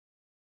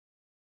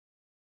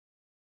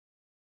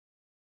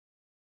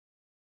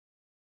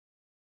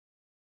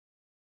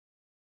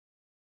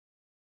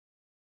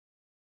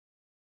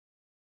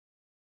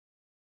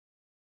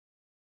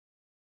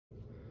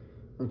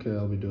Okay,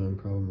 I'll be doing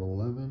problem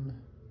 11.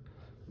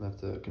 I have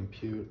to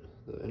compute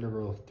the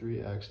integral of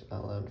 3x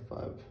ln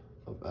 5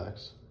 of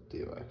x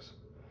d of x.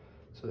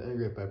 So to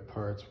integrate by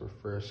parts, we're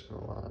first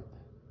going to want,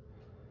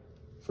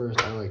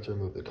 I like to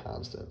remove the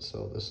constant.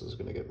 So this is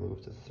going to get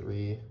moved to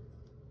 3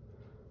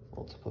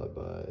 multiplied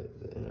by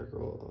the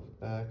integral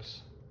of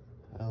x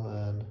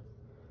ln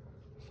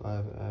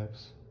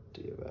 5x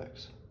d of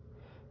x.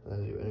 And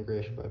then do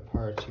integration by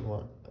parts, you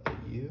want a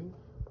u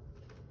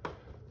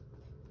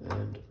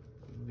and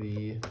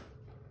v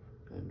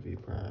and v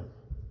prime.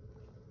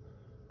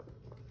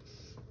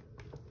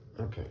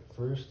 Okay,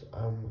 first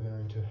I'm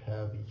going to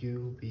have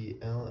u be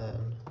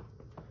ln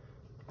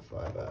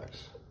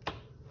 5x,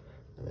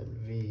 and then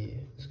v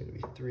is going to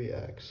be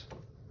 3x,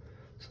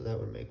 so that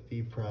would make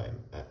v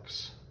prime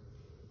x.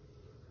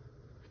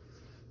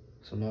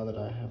 So now that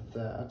I have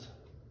that,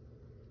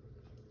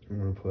 I'm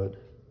going to put,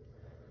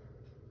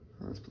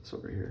 let's put this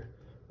over here,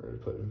 I'm going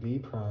to put v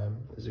prime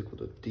is equal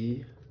to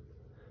d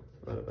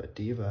divided by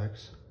d of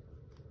x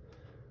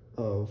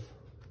of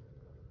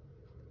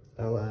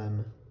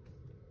ln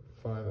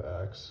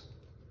 5x,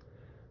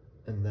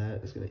 and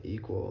that is going to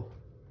equal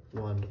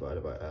 1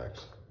 divided by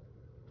x.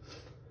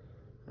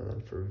 And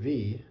then for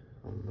v,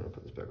 I'm going to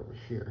put this back over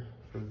here.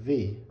 For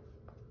v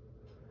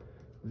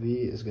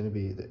is going to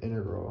be the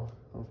integral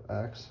of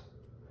x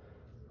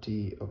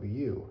d of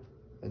u,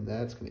 and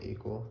that's going to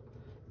equal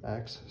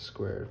x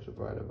squared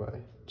divided by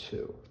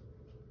 2.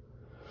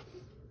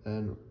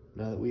 And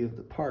now that we have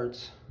the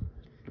parts,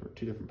 or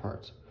two different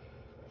parts,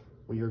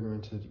 we are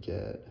going to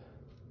get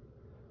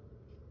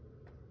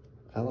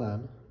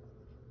ln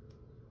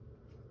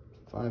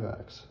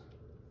 5x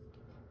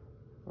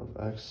of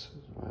x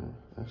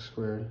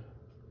squared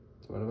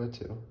divided by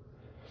 2.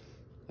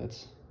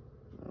 That's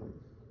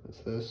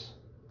this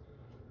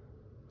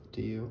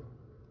du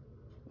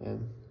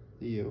and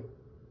the u.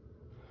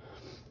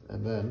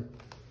 And then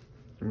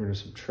I'm going to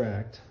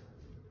subtract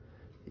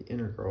the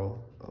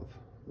integral of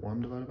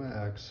 1 divided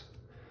by x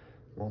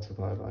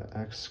multiplied by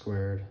x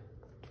squared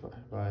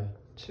divided by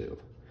 2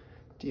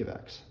 d of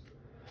x.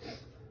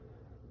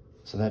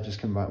 So that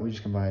we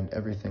just combined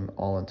everything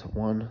all into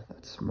one.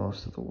 That's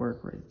most of the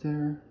work right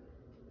there.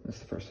 That's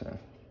the first half.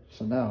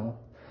 So now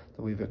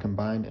that we've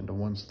combined into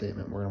one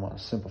statement, we're gonna want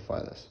to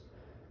simplify this.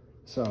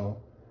 So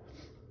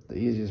the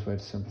easiest way to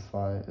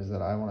simplify is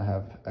that I want to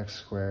have x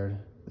squared,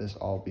 this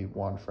all be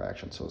one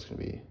fraction. So it's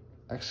gonna be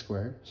x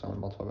squared, so I'm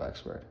gonna multiply by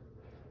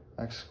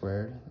x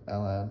squared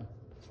ln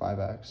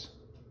 5x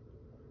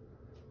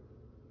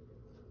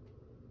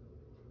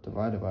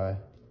divided by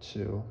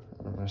 2,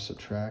 and I'm going to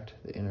subtract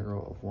the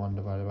integral of 1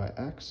 divided by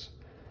x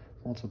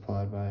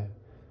multiplied by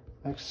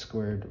x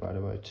squared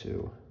divided by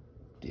 2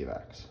 d of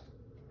x.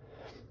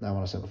 Now I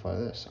want to simplify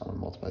this. I'm going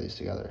to multiply these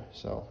together.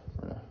 So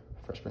we're going to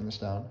first bring this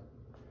down,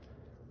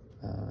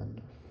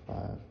 and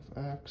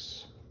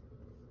 5x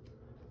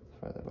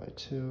divided by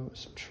 2,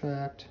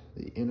 subtract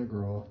the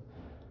integral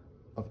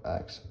of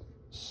x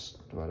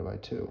divided by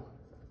 2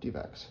 d of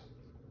x.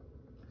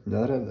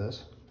 Now that I have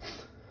this,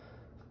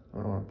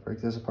 I'm going to want to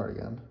break this apart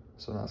again.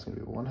 So now it's going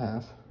to be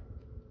 1/2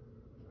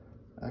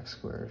 x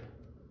squared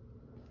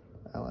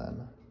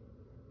ln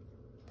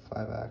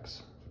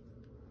 5x,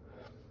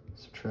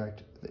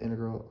 subtract the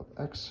integral of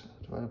x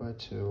divided by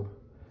 2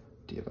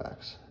 d of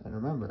x. And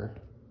remember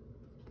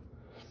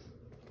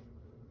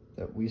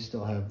that we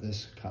still have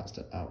this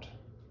constant out.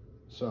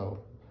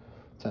 So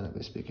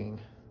technically speaking,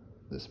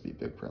 this would be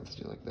big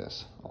parentheses like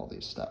this, all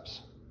these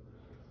steps,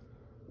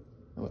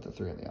 with the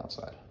 3 on the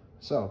outside.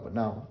 So, but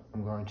now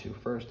I'm going to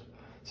first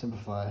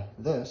simplify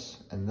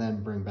this and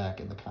then bring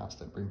back in the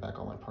constant, bring back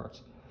all my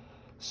parts.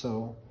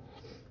 So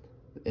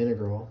the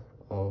integral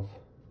of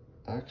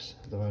x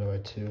divided by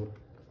 2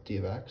 d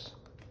of x,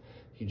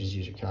 you just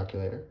use your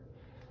calculator,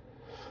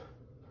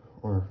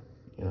 or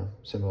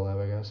Symbol Lab,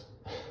 I guess.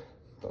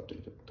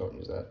 don't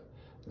use that.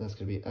 And that's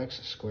going to be x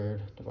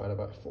squared divided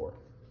by 4.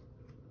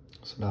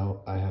 So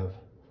now I have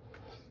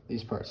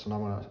these parts. So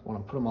now I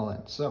want to put them all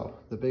in. So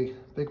the big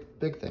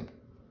thing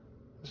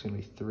is going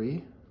to be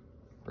 3.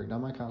 Bring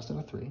down my constant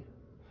of 3,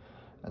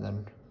 and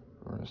then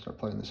we're going to start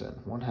plugging this in.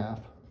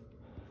 1/2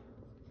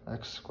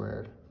 x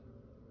squared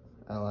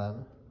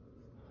ln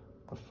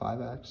of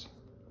 5x,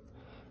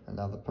 and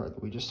now the part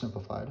that we just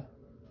simplified,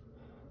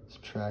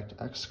 subtract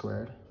x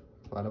squared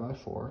divided by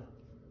 4,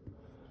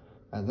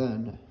 and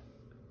then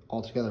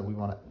all together we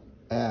want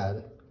to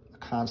add a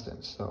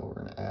constant, so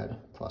we're going to add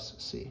plus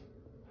c,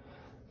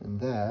 and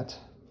that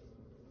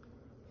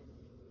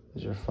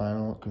is your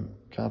final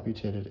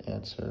computed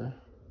answer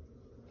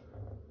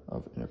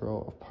of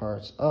integral of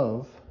parts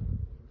of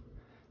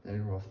the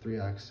integral of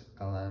 3x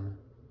ln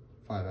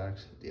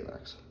 5x d of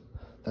x.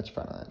 That's your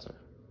final answer.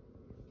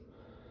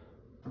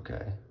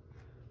 Okay,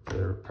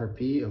 for part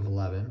B of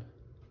 11,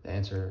 the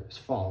answer is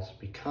false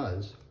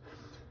because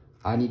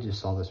I need to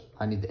solve this.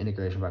 I need the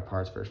integration by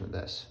parts version of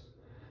this.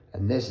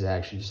 And this is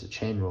actually just a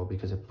chain rule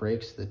because it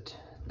breaks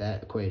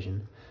that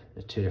equation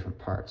into 2 different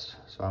parts.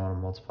 So I want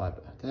to multiply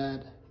by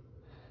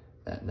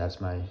that's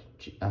my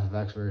f of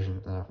x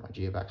version, and my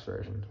g of x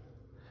version,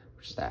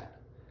 which is that.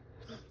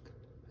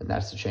 and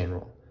that's the chain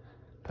rule.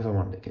 But if I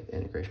wanted to get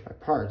integration by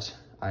parts,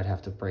 I'd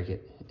have to break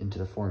it into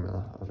the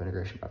formula of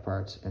integration by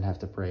parts and have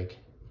to break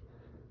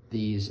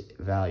these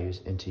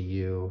values into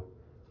U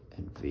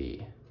and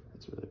V.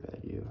 That's really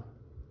bad,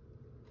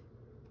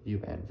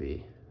 U and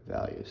V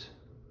values.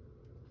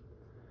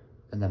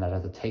 And then I'd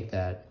have to take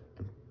that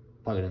and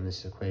plug it in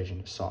this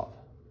equation to solve.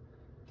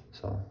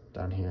 So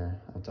down here,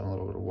 I've done a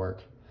little bit of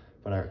work,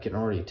 but I can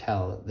already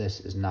tell that this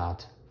is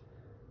not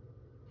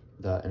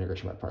the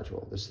integration by parts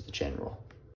rule. This is the chain rule.